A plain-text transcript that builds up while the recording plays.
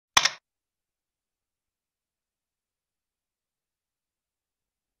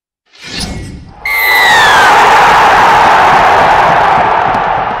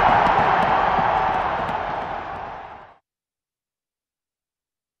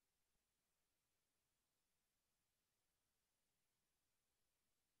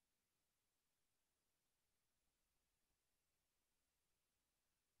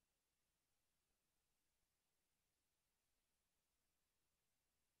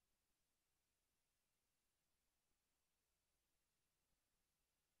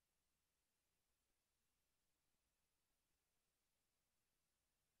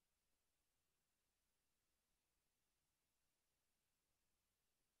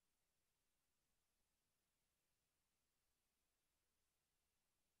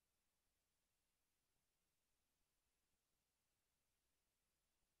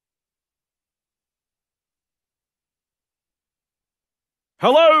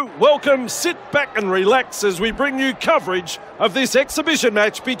Hello, welcome, sit back and relax as we bring you coverage of this exhibition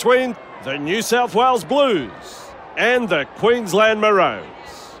match between the New South Wales Blues and the Queensland Maroons.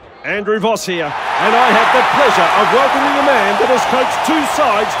 Andrew Voss here, and I have the pleasure of welcoming a man that has coached two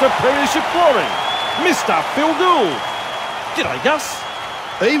sides to premiership glory, Mr. Phil Gould. G'day, Gus.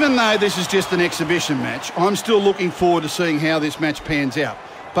 Even though this is just an exhibition match, I'm still looking forward to seeing how this match pans out.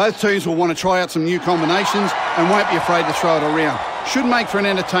 Both teams will want to try out some new combinations and won't be afraid to throw it around. Should make for an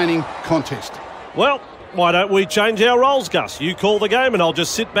entertaining contest. Well, why don't we change our roles, Gus? You call the game and I'll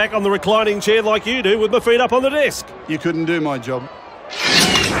just sit back on the reclining chair like you do with my feet up on the desk. You couldn't do my job.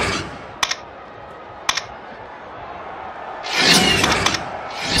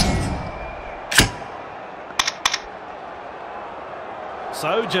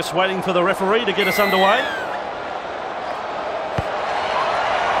 So, just waiting for the referee to get us underway.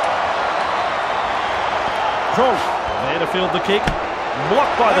 Kronk, there to field the kick.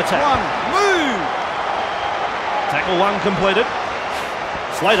 Blocked by the tackle. Move! Tackle one completed.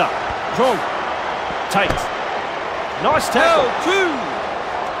 Slater. Kronk. Takes. Nice tackle. Two.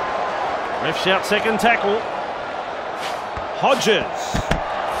 Ref shout second tackle. Hodges.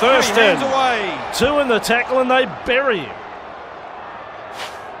 3 Thurston. hands away. Two in the tackle and they bury him.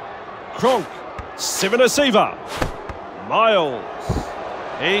 Kronk. Seven-a-Seaver. Miles.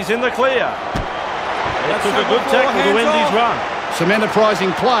 He's in the clear. That took a good tackle to end his run. Some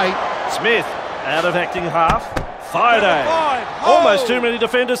enterprising play. Smith out of acting half. Fire. Almost too many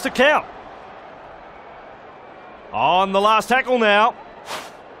defenders to count. On the last tackle now.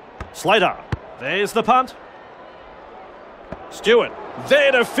 Slater. There's the punt. Stewart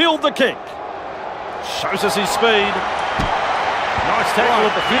there to field the kick. Shows us his speed. Nice tackle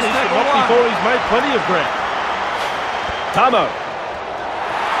at the finish, but not before he's made plenty of ground. Tamo.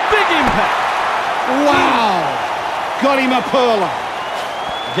 Big impact. Wow! Got him a pearler.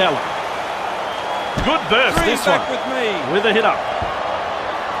 Gallup. Good burst this one. With me. With a hit up.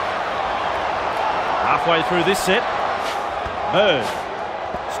 Halfway through this set. Bird.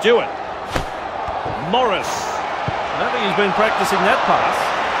 Stewart. Morris. I don't think he's been practicing that pass.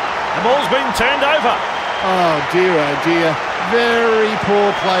 The ball's been turned over. Oh dear. Very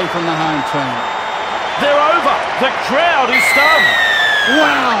poor play from the home team. They're over. The crowd is stunned.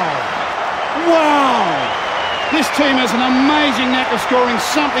 Wow! This team has an amazing knack of scoring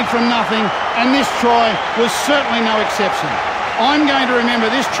something from nothing, and this try was certainly no exception. I'm going to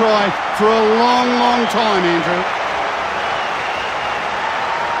remember this try for a long, long time, Andrew.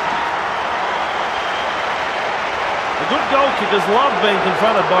 The good goal kickers love being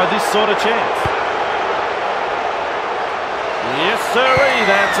confronted by this sort of chance. Yes, sirree,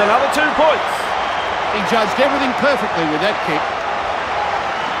 that's another 2 points. He judged everything perfectly with that kick.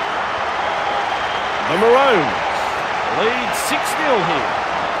 The Maroons lead 6-0 here.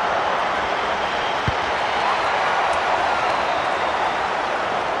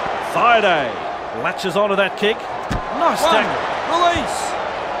 Friday latches onto that kick. Nice tackle. Release.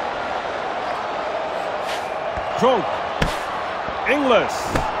 Kronk. Inglis.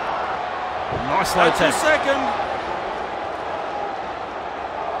 Nice low That's a tackle. second.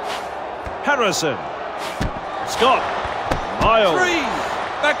 Harrison. Scott. Miles. 3.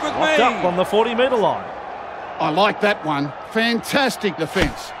 Back with Locked me. up on the 40-metre line. I like that one. Fantastic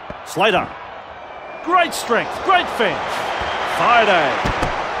defence. Slater. Great strength. Great fence. Friday.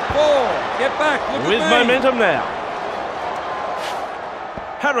 4. Get back. Look With at me. momentum now.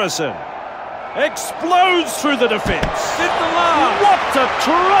 Harrison. Explodes through the defence. Hit the line. What a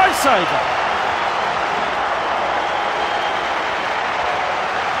try-saver.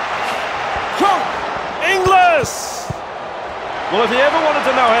 Inglis. Well, if you ever wanted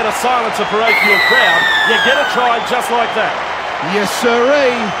to know how to silence a parochial crowd, you get a try just like that. Yes,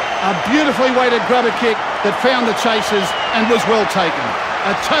 sirree. A beautifully weighted grubber kick that found the chasers and was well taken.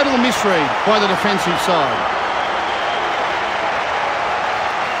 A total misread by the defensive side.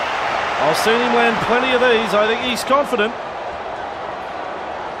 I've seen him land plenty of these. I think he's confident.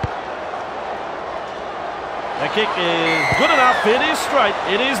 The kick is good enough. It is straight.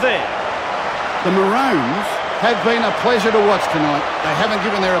 It is there. The Maroons have been a pleasure to watch tonight. They haven't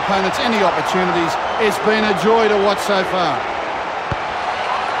given their opponents any opportunities. It's been a joy to watch so far.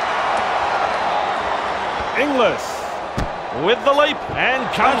 Inglis with the leap and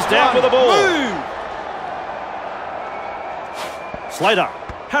comes down with the ball. Move. Slater.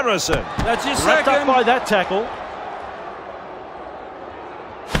 Harrison. That's your Wrapped second. up by that tackle.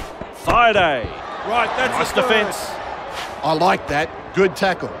 Friday. Right, that's Nice the third. defence. I like that. Good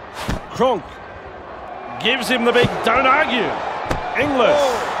tackle. Kronk. Gives him the big don't argue. Inglis.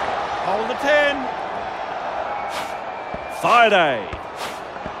 Hold the 10. Friday.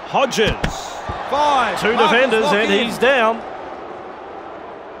 Hodges. 5. Two Marcus, defenders lock and in. he's down.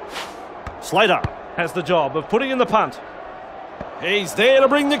 Slater has the job of putting in the punt. He's there to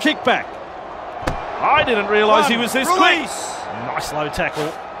bring the kick back. I didn't realise he was this quick. Nice low tackle.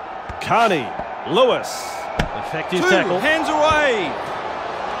 Carney. Lewis. Effective 2 tackle. hands away.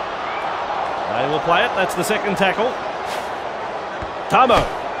 They will play it. That's the second tackle. Tamo.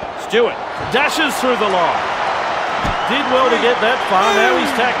 Stewart dashes through the line. Did well to get that far. Now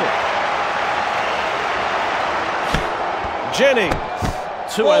he's tackled. Jennings.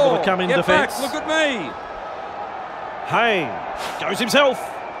 2 able to come in Get defence. back. Look at me. Hayne goes himself.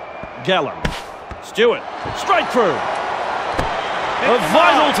 Gallen. Stewart. Straight through. A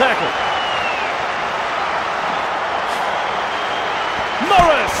vital tackle.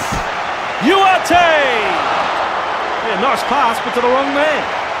 Morris. Uarte. Yeah, nice pass, but to the wrong man.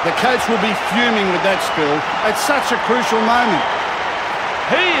 The coach will be fuming with that spill at such a crucial moment.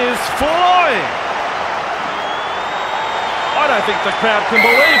 He is flying. I don't think the crowd can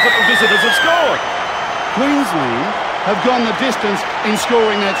believe that the visitors have scored. Queensland have gone the distance in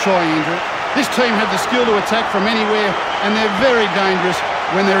scoring that try, Andrew. This team have the skill to attack from anywhere, and they're very dangerous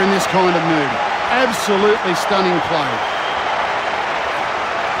when they're in this kind of mood. Absolutely stunning play.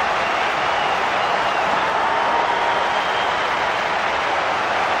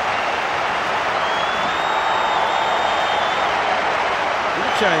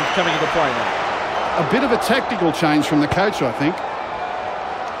 Change coming into play now. A bit of a tactical change from the coach, I think.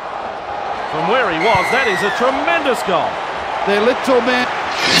 From where he was, that is a tremendous goal. Their little man...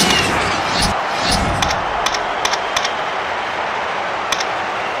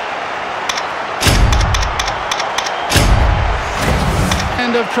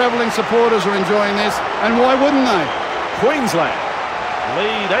 And of travelling supporters are enjoying this, and why wouldn't they? Queensland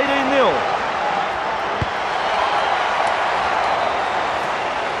lead 18-0.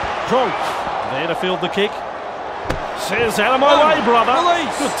 Cronk there to field the kick. Says, out of my way, brother.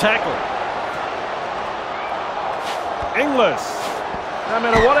 Release. Good tackle. Inglis. No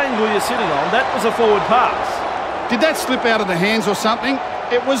matter what angle you're sitting on, that was a forward pass. Did that slip out of the hands or something?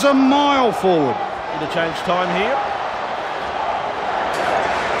 It was a mile forward. Interchange time here.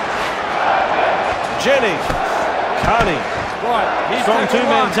 Jennings. Carney. Right, he's Strong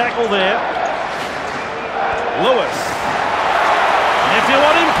two-man tackle there. Lewis. If you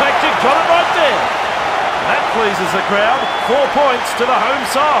want impact, you've got it right there. That pleases the crowd. 4 points to the home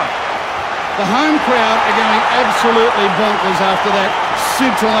side. The home crowd are going absolutely bonkers after that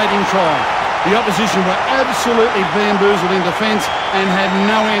scintillating try. The opposition were absolutely bamboozled in defence and had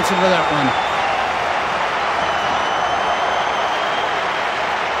no answer to that one.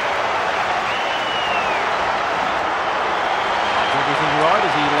 Everything right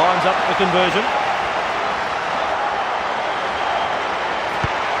as he lines up the conversion.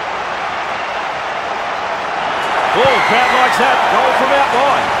 Oh, crowd likes that. Goal from out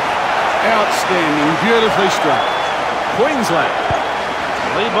wide. Outstanding, beautifully struck. Queensland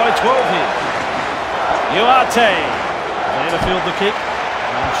lead by 12 here. Uarte there to field the kick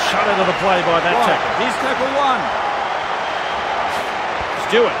and shut out of the play by that tackle. Here's tackle 1.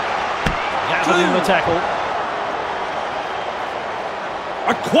 Stewart gathered in the tackle.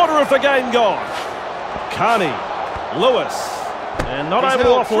 A quarter of the game gone. Carney, Lewis, and not He's able to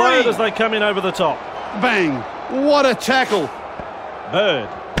held offload 3. as they come in over the top. Bang! What a tackle! Bird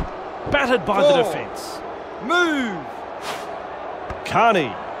battered by 4. the defence. Move.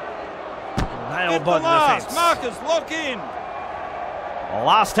 Carney nailed Get by the the last. defence. Marcus, lock in.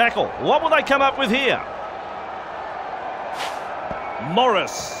 Last tackle. What will they come up with here?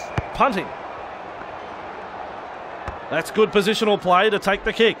 Morris punting. That's good positional play to take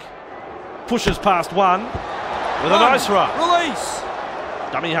the kick. Pushes past one with a nice run. Release.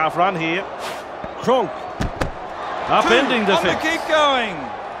 Dummy half run here. Cronk. Upending 2. On the defence. keep going.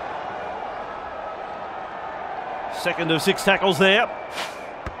 Second of 6 tackles there.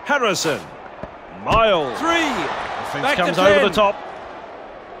 Harrison. Miles. 3. Defence Back comes to over 10. the top.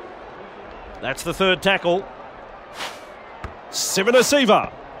 That's the third tackle.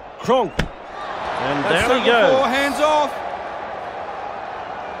 Sivanasiva. Cronk. And That's down he tackle 4. goes. Hands off.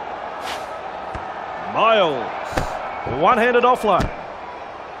 Miles. One-handed offload.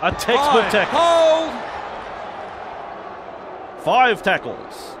 A textbook 5. tackle. Hold. 5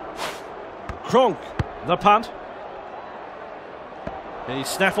 tackles. Cronk. The punt. He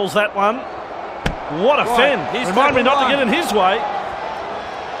snaffles that one. What a fend. Here's Remind me tackle not to 1. get in his way.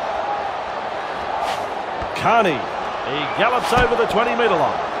 Carney. He gallops over the 20-metre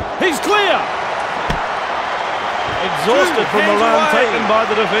line. He's clear. Exhausted 2 from the hands run away. taken by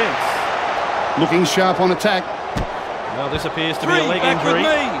the defence. Looking sharp on attack. Well, this appears to 3. be a leg Back injury.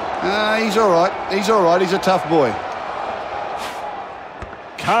 with me. He's all right. He's all right. He's a tough boy.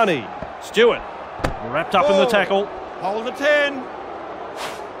 Carney. Stewart. Wrapped up in the tackle. Hold the 10.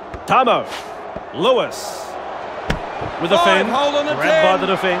 Tamo. Lewis. With a fin. Hold on the Grabbed 10. by the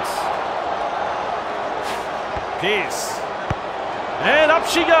defence. Pearce. And up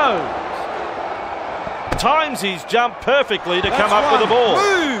she goes. Times his jump perfectly to come up with the ball.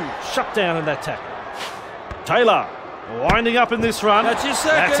 Move. Shut down in that tackle. Taylor winding up in this run. That's your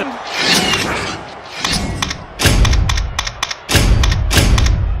second.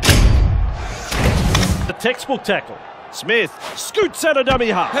 The textbook tackle. Smith scoots out a dummy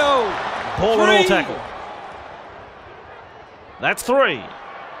half. Held. Ball and all tackle. That's 3.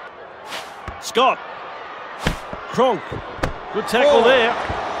 Scott. Cronk. Good tackle 4. there.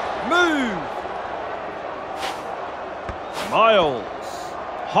 Move. Miles.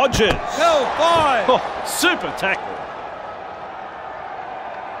 Hodges. Held. 5. Oh, super tackle.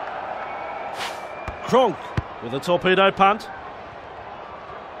 Cronk with a torpedo punt.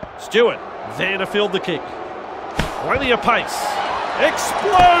 Stewart there to field the kick. Plenty of pace.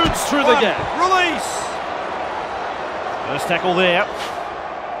 Explodes through the gap. Release. First tackle there.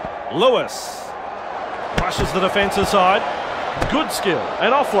 Lewis rushes the defence aside. Good skill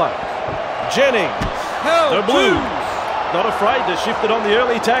and offload. Jennings. Held. The Blues not afraid to shift it on the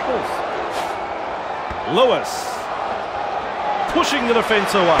early tackles. Lewis pushing the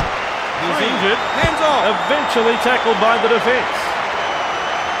defence away. He's 3. injured. Hands off. Eventually tackled by the defence.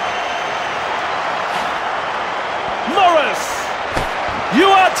 Morris.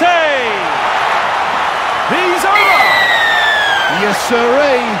 Uarte. He's over. Yes,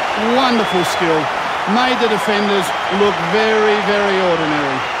 sirree. Wonderful skill. Made the defenders look very, very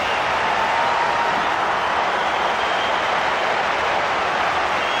ordinary.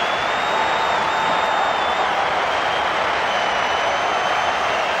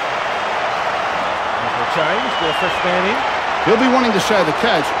 Change, the fresh man in. He'll be wanting to show the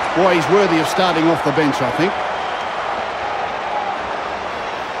coach why he's worthy of starting off the bench, I think.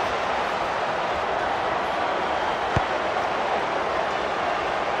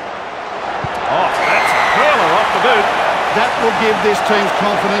 Oh, that's a curler off the boot. That will give this team's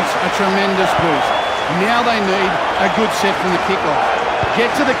confidence a tremendous boost. Now they need a good set from the kick-off.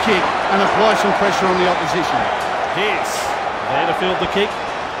 Get to the kick and apply some pressure on the opposition. Pierce there to field the kick.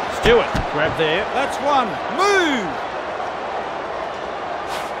 Stewart grab there. That's 1. Move.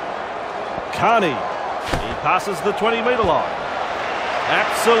 Carney. He passes the 20-metre line.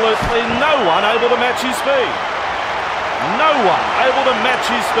 Absolutely no one able to match his speed. No one able to match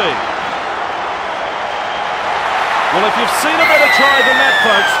his speed. Well, if you've seen a better try than that,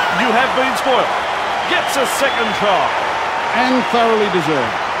 folks, you have been spoiled. Gets a second try. And thoroughly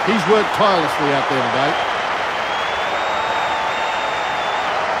deserved. He's worked tirelessly out there today.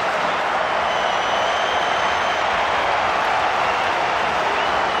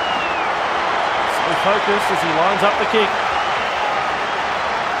 Focused as he lines up the kick.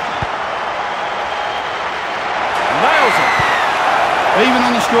 Nails it. Even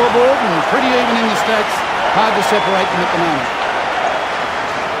on the scoreboard and pretty even in the stats. Hard to separate them at the moment.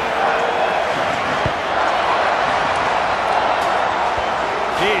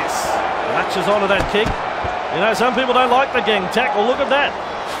 Pierce latches onto that kick. You know, some people don't like the gang tackle. Look at that.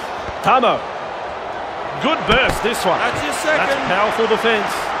 Tamo. Good burst, this one. That's your second. That's powerful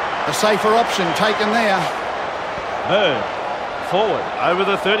defence. A safer option taken there. Bird. Forward over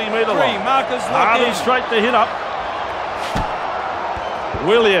the 30-metre 3. line. Markers locked Hard in. and straight to hit up.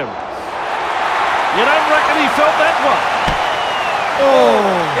 Williams. You don't reckon he felt that one? Oh,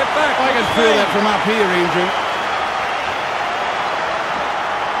 Get back. I can feel that from up here, Andrew.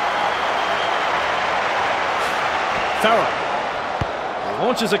 Farrell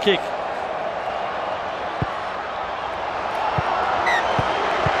launches a kick.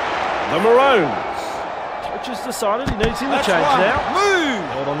 The Maroons. Coach has decided he needs him to That's change 1. now. Move.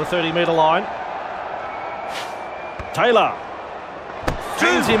 Held on the 30-metre line. Taylor. 2.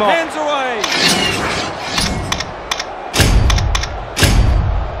 Hands him off. Hands away.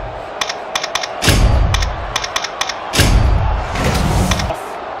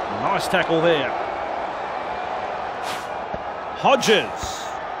 Nice tackle there. Hodges.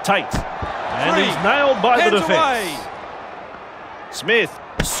 Tate. And 3. he's nailed by the Hands defence. away. Smith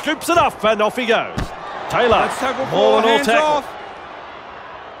scoops it up and off he goes. Taylor. Let's tackle Ball and all hands tackle. off.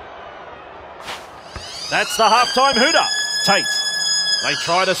 That's the half-time hooter. Tate. They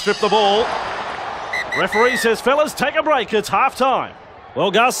try to strip the ball. Referee says, fellas, take a break. It's half-time.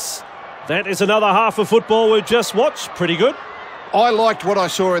 Well, Gus, that is another half of football we've just watched. Pretty good. I liked what I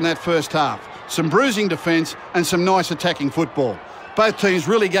saw in that first half. Some bruising defence and some nice attacking football. Both teams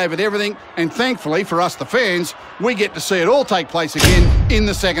really gave it everything, and thankfully for us, the fans, we get to see it all take place again in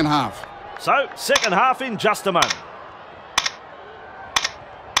the second half. So, second half in just a moment.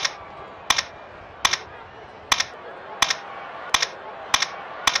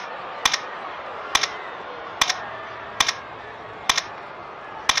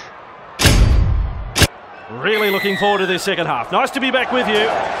 Really looking forward to this second half. Nice to be back with you.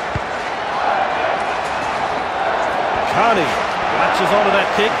 Carney latches onto that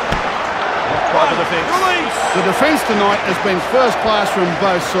kick. By the defence. The defence tonight has been first class from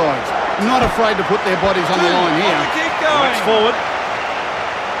both sides. Not afraid to put their bodies on the line here. Keep going. Works forward.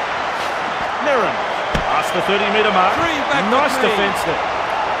 Merrin past the 30-metre mark. Nice defence there.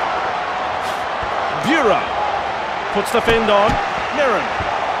 Bureau puts the fend on. Merrin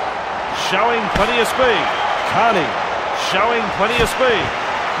showing plenty of speed. Carney showing plenty of speed.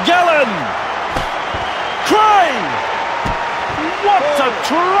 Gallen! Crane! What a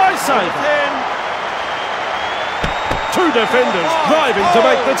try saver! Two defenders driving to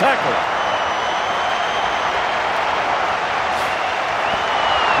make the tackle.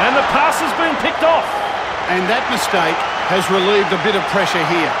 And the pass has been picked off. And that mistake has relieved a bit of pressure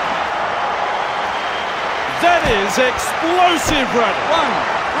here. That is explosive running.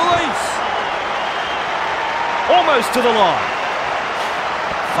 Release. Almost to the line.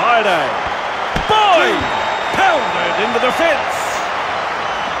 Friday. Boyd! Pounded into the fence.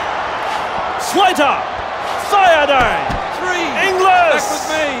 Slater. Friday. 3. Inglis. Back with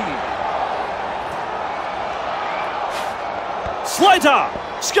me. Slater.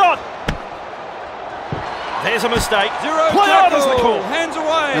 Scott. There's a mistake. Zero Play on is the tackle. call. Hands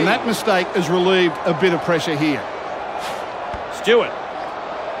away. And that mistake has relieved a bit of pressure here. Stewart.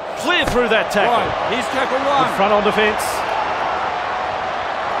 Clear through that tackle. Right. Here's tackle In 1. front on defence.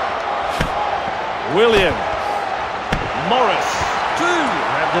 William. Morris. 2.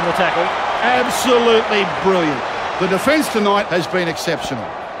 Grabbed in the tackle. Absolutely brilliant. The defence tonight has been exceptional.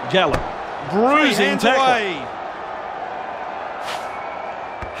 Gallen. 3 Bruising hands tackle. away.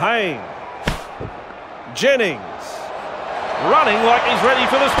 Hayne. Jennings. Running like he's ready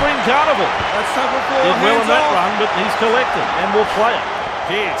for the spring carnival. That's tackle 4. Did well Hands in that off. run, but he's collected and will play it.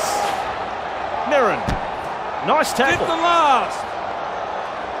 Pierce. Merrin. Nice Hit tackle. the last.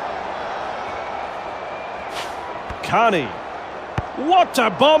 Carney. What a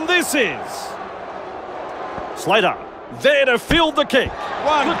bomb this is. Slater. There to field the kick.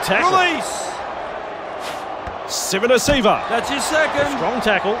 1. Good tackle. Release. Sivanasiva. That's his second. Strong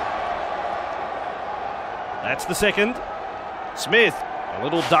tackle. That's the second. Smith. A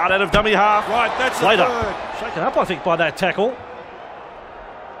little dart out of dummy half. Right, that's Slater. the third. Shaken up, I think, by that tackle.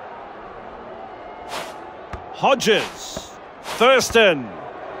 Hodges. Thurston.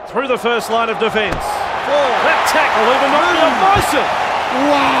 Through the first line of defence. 4. That tackle even knocked me off Bison.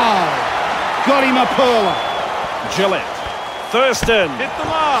 Wow! Got him a perler. Gillette. Thurston. Hit the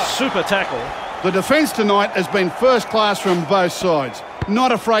last. Super tackle. The defence tonight has been first class from both sides.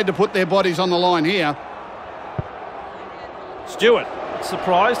 Not afraid to put their bodies on the line here. Stewart.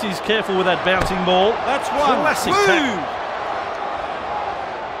 Surprised, he's careful with that bouncing ball. That's 1. Classic tackle. Move.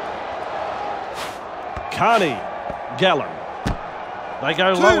 Carney. Gallen. They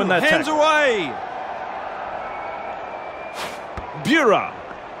go 2. low in that Hands tackle. away. Bureau.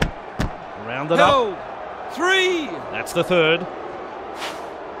 Rounded up. Held. 3. That's the third.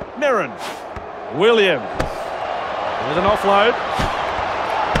 Merrin. Williams. With an offload.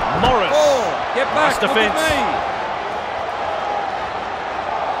 Morris. 4. Get back. Nice Look defence. at me.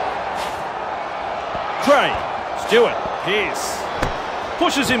 Cray. Stewart. Pierce.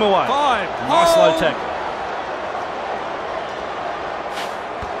 Pushes him away. 5. Nice low Hold. tackle.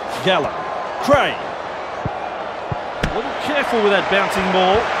 Gallen. Cray. A little careful with that bouncing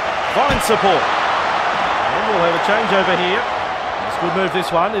ball. Fine support. And we'll have a change over here. It's a good move,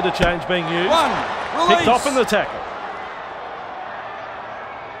 this one. Interchange being used. 1. Release. Picked off in the tackle.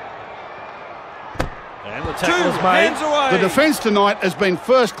 And the 2. tackle is made. Hands away. The defence tonight has been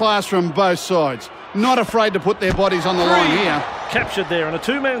first class from both sides. Not afraid to put their bodies on the line 3. here. Captured there in a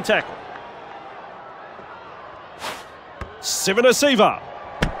two-man tackle. Sivanasiva.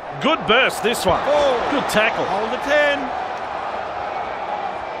 Good burst, this one. 4. Good tackle. Hold the 10.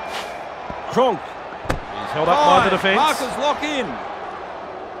 Cronk. He's held up by the defence. Markers lock in.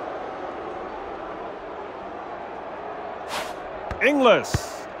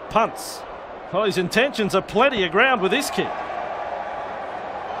 Inglis. Punts. Well, his intentions are plenty of ground with this kick.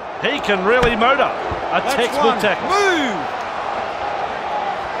 He can really motor. A That's textbook 1. tackle. Move.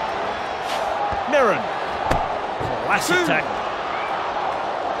 Merrin. Classic 2. tackle.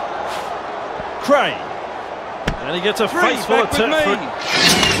 Cray. And he gets a Three, face full of back with turf.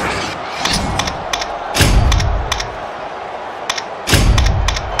 me.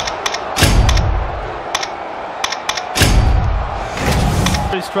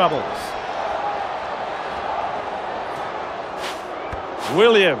 His troubles.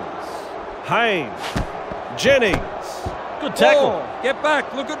 Williams, Haynes, Jennings. Good tackle. Ball. Get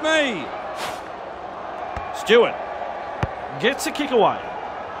back. Look at me. Stewart gets a kick away.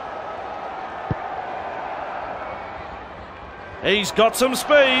 He's got some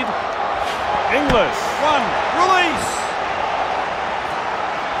speed. Inglis. One. Release.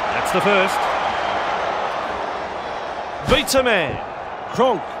 That's the first. Beats a man.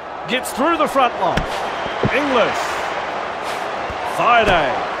 Cronk gets through the front line. Inglis.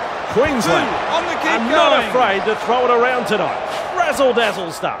 Friday. Queensland Two. On the kick are not going. afraid to throw it around tonight.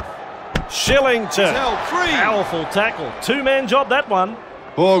 Razzle-dazzle stuff. Shillington. Held. Three. Powerful tackle. Two-man job, that one.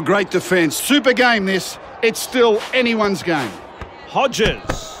 Oh, great defence. Super game, this. It's still anyone's game. Hodges.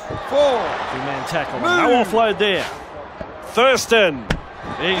 Four. Two-man tackle. Move. No offload there. Thurston.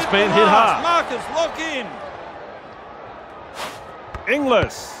 He's been hit hard. Marcus, lock in.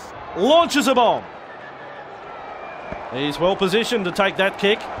 Inglis launches a bomb. He's well positioned to take that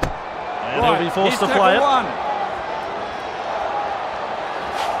kick. And he'll be forced to play it. One.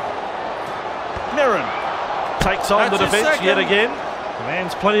 Merrin takes on That's the his defence second. yet again.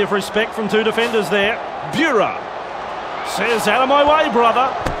 Commands plenty of respect from two defenders there. Burer says, out of my way, brother.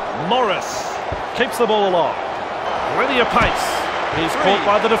 Morris keeps the ball alive. Plenty of pace. He's caught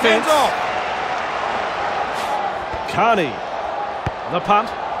by the defence. Hands off. Carney, the punt.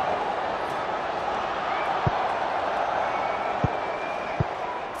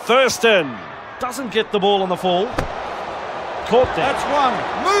 Thurston doesn't get the ball on the fall. Caught there. That's one.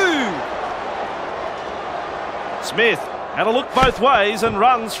 Move. Smith had a look both ways and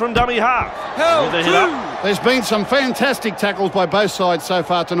runs from dummy half. Held. With a hit up. There's been some fantastic tackles by both sides so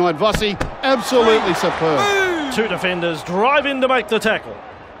far tonight, Vossi. Absolutely superb. Move. Two defenders drive in to make the tackle.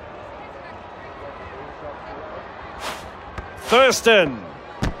 Thurston.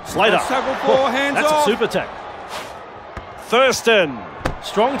 Slater. That's tackle four, hands That's off. a super tackle. Thurston.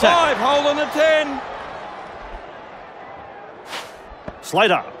 Strong tackle. 5, holding a 10.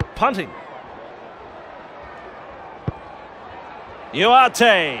 Slater. Punting.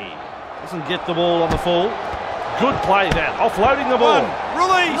 Uarte. Doesn't get the ball on the fall. Good play that. Offloading the ball. One.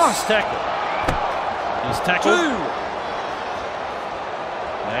 Release. Nice tackle. He's tackled. 2.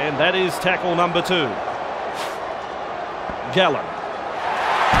 And that is tackle number 2. Gallen.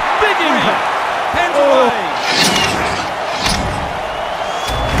 Big impact. Hands away.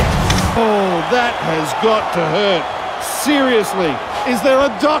 Oh, that has got to hurt. Seriously, is there a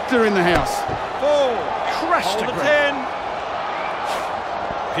doctor in the house? 4. Crashed Hold to the ground.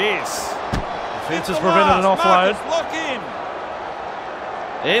 10. Pierce. Defence has It's the prevented an last. offload. Marcus, lock in.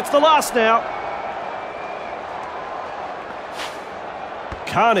 It's the last now.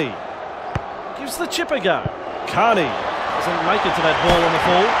 Carney gives the chip a go. Carney doesn't make it to that ball on the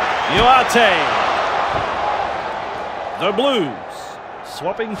fall. Uarte. The Blues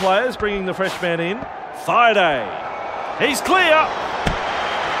swapping players, bringing the freshman in. Friday. He's clear.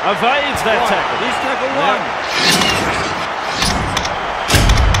 Evades that tackle. He's tackle 1.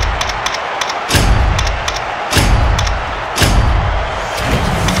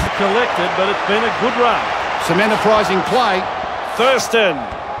 Collected, but it's been a good run. Some enterprising play. Thurston.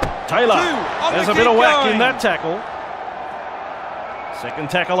 Taylor. 2. On There's the a bit of kick whack going. in that tackle.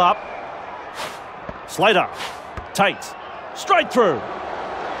 Second tackle up. Slater. Tate. Straight through.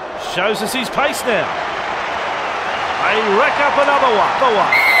 Shows us his pace now. They rack up another one.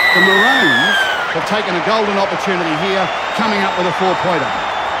 The Maroons have taken a golden opportunity here, coming up with a 4-pointer.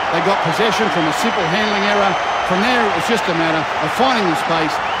 They got possession from a simple handling error. From there, it was just a matter of finding the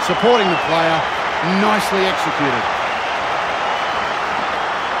space, supporting the player. Nicely executed.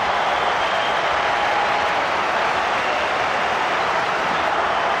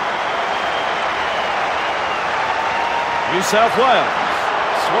 New South Wales.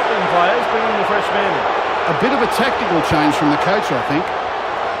 Swapping players, bringing the freshman in. A bit of a tactical change from the coach, I think.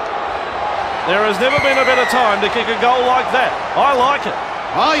 There has never been a better time to kick a goal like that. I like it.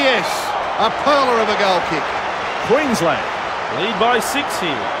 Oh, yes. A pearler of a goal kick. Queensland lead by 6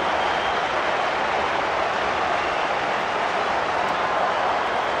 here.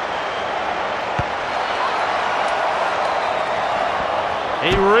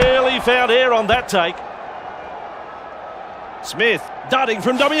 He really found air on that take. Smith darting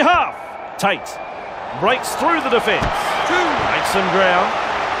from dummy half. Tate breaks through the defence. 2. Makes some ground.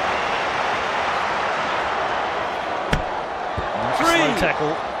 3. Slow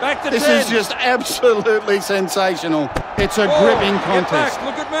tackle. Back to This 10. is just absolutely sensational. It's a 4. gripping Get contest. back.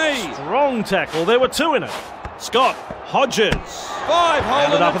 Look at me. Strong tackle. There were 2 in it. Scott Hodges 5. Hold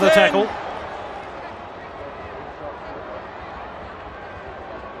ended on up to with the 10. tackle.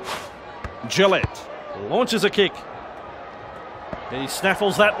 Gillette launches a kick. He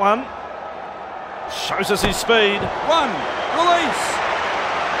snaffles that one. Shows us his speed. 1. Release.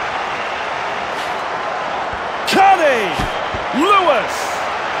 Carney! Lewis!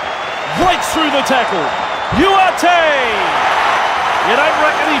 Breaks through the tackle. Uarte! You don't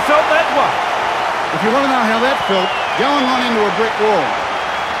reckon he felt that one? If you want to know how that felt, go and run into a brick wall.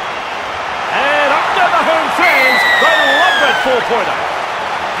 And up go the home fans. They love that 4-pointer.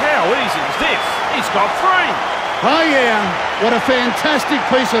 How easy is this? He's got 3. Oh yeah, what a fantastic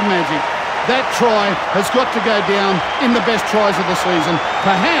piece of magic. That try has got to go down in the best tries of the season.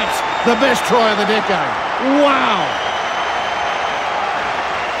 Perhaps the best try of the decade. Wow!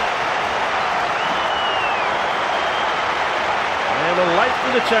 And a late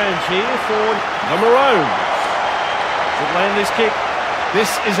interchange here for the Maroons. Should land this kick. This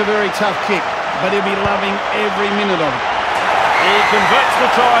is a very tough kick, but he'll be loving every minute of it. He converts the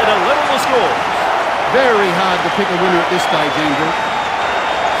try to level the score. Very hard to pick a winner at this stage, Andrew.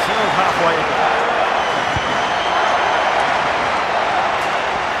 Still halfway to go.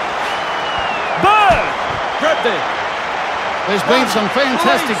 Bird! Grabbed it. There's been some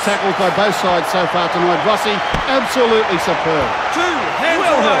fantastic tackles by both sides so far tonight. Rossi, absolutely superb. 2. Hands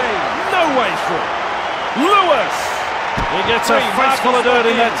Well away. held. No way through. Lewis! He gets a 3. face full of dirt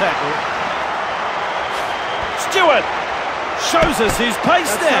in that tackle. Stewart shows us his pace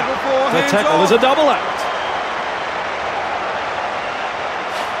That's now. tackle 4. The Hands tackle off. is a double act.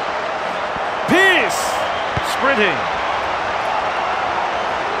 Pearce sprinting.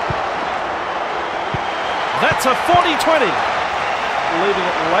 That's a 40-20. Leaving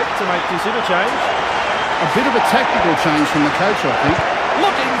it late to make this interchange. A bit of a tactical change from the coach, I think.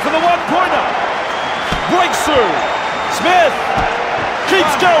 Looking for the 1-pointer. Breaks through. Smith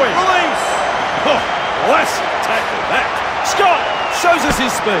keeps going. Release. Oh, classic tackle that. Scott shows us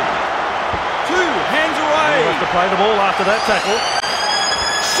his speed. 2. Hands away. He'll have to play the ball after that tackle.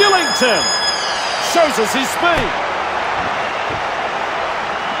 Shillington shows us his speed.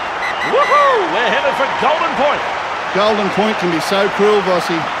 Woohoo! We're headed for Golden Point. Golden Point can be so cruel,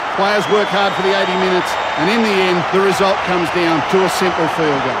 Vossi. Players work hard for the 80 minutes, and in the end, the result comes down to a simple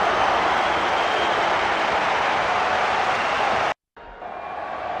field goal.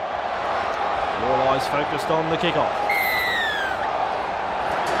 All eyes focused on the kickoff.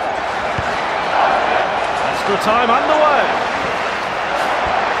 Extra time underway.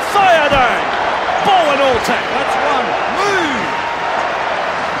 Sayadane! Ball and all tackle. That's 1. Move.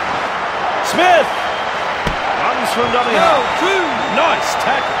 Smith runs from dummy No. half. 2. Nice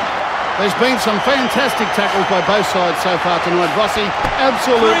tackle. There's been some fantastic tackles by both sides so far tonight. Rossi,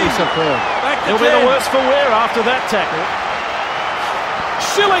 absolutely 3. superb. Back to He'll 10. be the worse for wear after that tackle.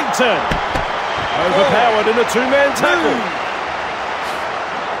 Shillington overpowered in a 2-man tackle. Move.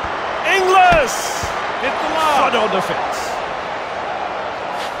 Inglis Hit the line. front on defence.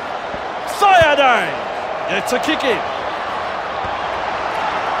 Sayadane gets a kick in.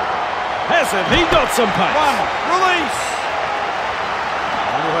 Hasn't he got some pace? 1. Release.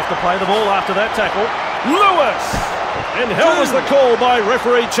 And he'll have to play the ball after that tackle. Lewis! And held was the call by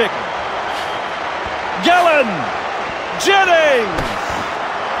referee checking. Gallen! Jennings!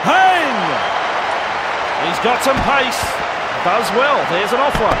 Hayne! He's got some pace. Does well. There's an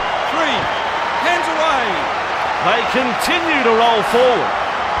offload. 3. Hands away. They continue to roll forward.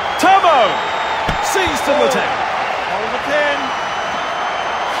 Tamo! Seized from the tackle. Hold the 10.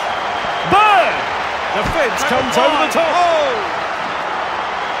 Bird! Defence comes over the top. Oh.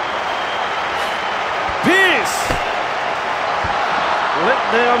 Pearce! Let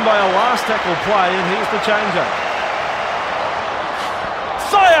down by a last tackle play, and here's the change-up.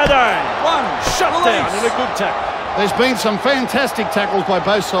 Sayadane! 1. Shut Release. down in a good tackle. There's been some fantastic tackles by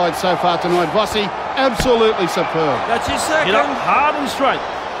both sides so far tonight. Vossi, absolutely superb. That's his second. Get up hard and straight.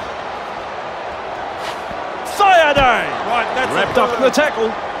 Sayadane! Right, that's Wrapped the up in the tackle.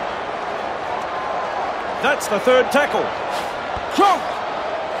 That's the 3rd tackle. Cronk!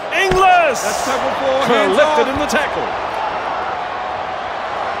 Inglis! That's tackle 4. Hands Lifted off. in the tackle.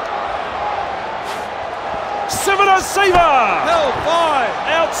 Sivanasiva! Held 5.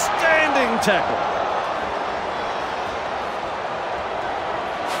 Outstanding tackle.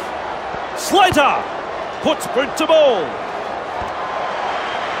 Slater puts boot to ball.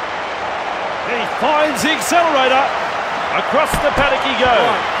 He finds the accelerator. Across the paddock he goes.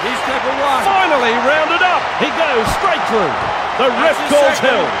 Right, he's tackle 1. Finally rounded up. He goes straight through. The ref calls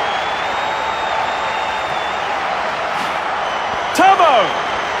held. Tamo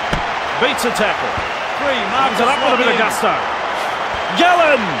beats a tackle. Marks it up with a bit of gusto.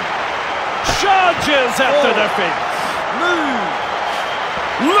 Gallen charges at the defence.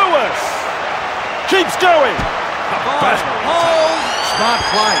 Lewis keeps going. Smart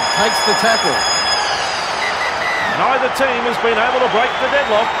play, takes the tackle. Neither team has been able to break the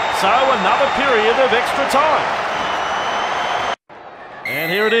deadlock, so another period of extra time. And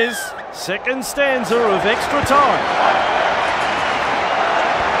here it is, second stanza of extra time.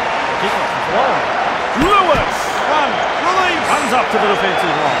 Lewis runs up to the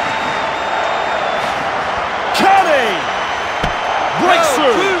defensive line. Carney breaks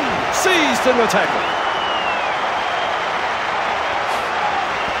through, seized in the tackle.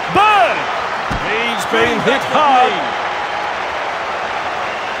 Bird, he's been hit hard.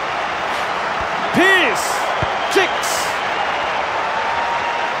 Pearce kicks.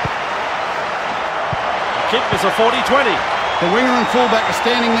 The kick is a 40-20. The winger and fullback are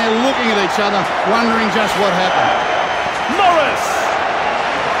standing there looking at each other, wondering just what happened. Morris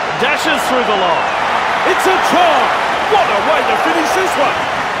dashes through the line. It's a try. What a way to finish this one.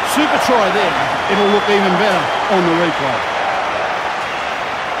 Super try there. It'll look even better on the replay.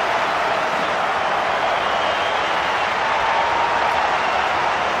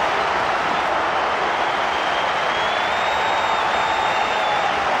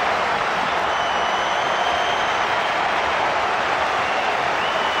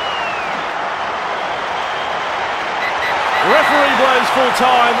 Referee blows full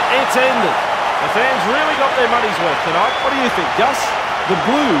time. It's ended. The fans really got their money's worth tonight. What do you think, Gus? The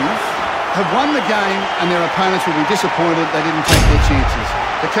Blues have won the game and their opponents will be disappointed they didn't take their chances.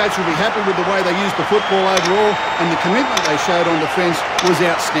 The coach will be happy with the way they used the football overall, and the commitment they showed on defence was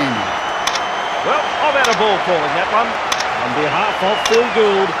outstanding. Well, I've had a ball calling that one. On behalf of Phil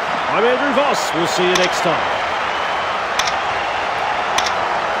Gould, I'm Andrew Voss. We'll see you next time.